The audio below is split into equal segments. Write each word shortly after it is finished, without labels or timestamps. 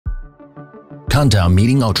Kandao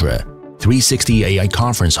Meeting Ultra 360 AI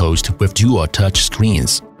conference host with dual touch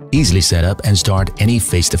screens. Easily set up and start any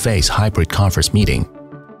face-to-face hybrid conference meeting.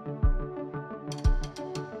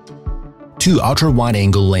 2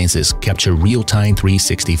 ultra-wide-angle lenses capture real-time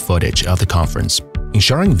 360 footage of the conference,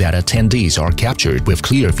 ensuring that attendees are captured with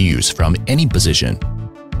clear views from any position.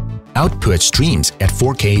 Output streams at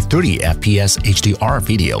 4K 30 FPS HDR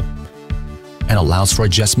video and allows for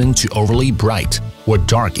adjustment to overly bright or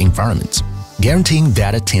dark environments, guaranteeing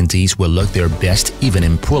that attendees will look their best even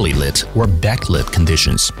in poorly lit or backlit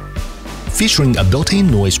conditions. Featuring a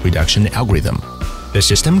built-in noise reduction algorithm, the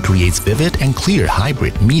system creates vivid and clear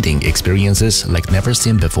hybrid meeting experiences like never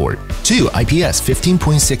seen before. 2 IPS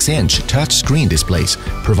 15.6-inch touchscreen displays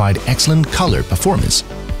provide excellent color performance,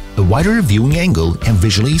 a wider viewing angle and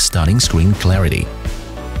visually stunning screen clarity.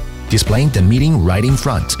 Displaying the meeting right in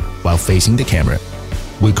front while facing the camera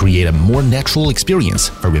will create a more natural experience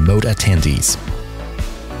for remote attendees.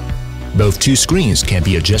 Both 2 screens can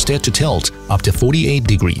be adjusted to tilt up to 48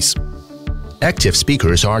 degrees. Active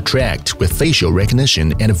speakers are tracked with facial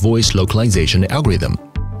recognition and voice localization algorithm.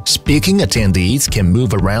 Speaking attendees can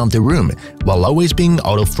move around the room while always being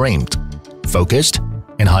auto-framed, focused,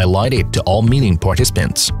 and highlighted to all meeting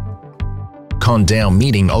participants. Kandao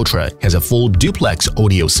Meeting Ultra has a full duplex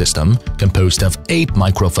audio system composed of 8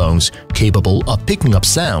 microphones capable of picking up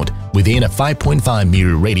sound within a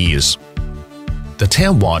 5.5-meter radius. The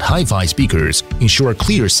 10-watt hi-fi speakers ensure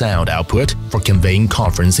clear sound output for conveying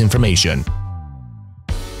conference information.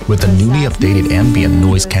 With the newly updated ambient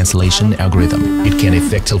noise cancellation algorithm, it can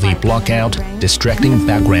effectively block out distracting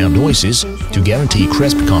background noises to guarantee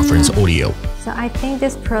crisp conference audio. So I think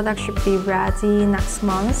this product should be ready next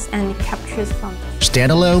month and it captures from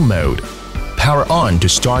Standalone Mode. Power on to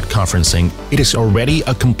start conferencing, it is already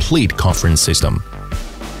a complete conference system.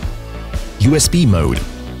 USB Mode.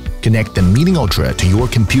 Connect the Meeting Ultra to your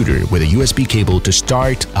computer with a USB cable to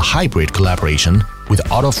start a hybrid collaboration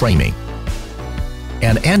with auto-framing.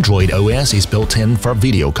 And Android OS is built in for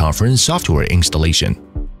video conference software installation.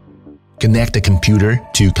 Connect the computer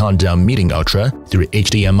to Kandao Meeting Ultra through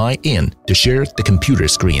HDMI IN to share the computer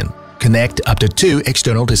screen. Connect up to 2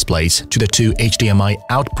 external displays to the 2 HDMI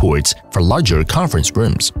OUT ports for larger conference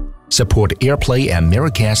rooms. Support AirPlay and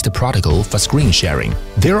Miracast protocol for screen sharing.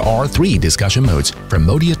 There are 3 discussion modes for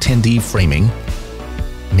multi-attendee framing,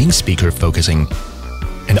 main speaker focusing,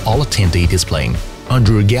 and all-attendee displaying.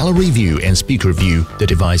 Under Gallery View and Speaker View, the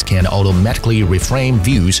device can automatically reframe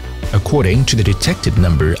views according to the detected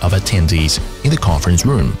number of attendees in the conference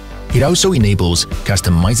room. It also enables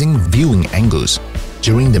customizing viewing angles.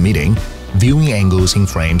 During the meeting, viewing angles in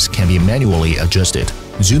frames can be manually adjusted,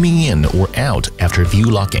 zooming in or out after view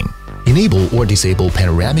locking. Enable or disable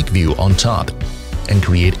panoramic view on top, and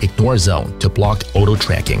create ignore zone to block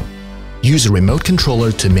auto-tracking. Use a remote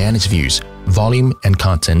controller to manage views, volume, and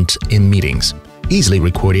content in meetings. Easily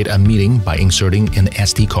recorded a meeting by inserting an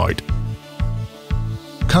SD card.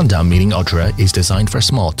 Kandao Meeting Ultra is designed for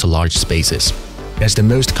small to large spaces as the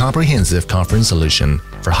most comprehensive conference solution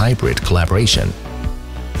for hybrid collaboration.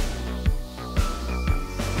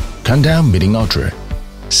 Kandao Meeting Ultra.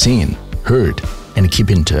 Seen, heard, and keep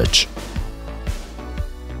in touch.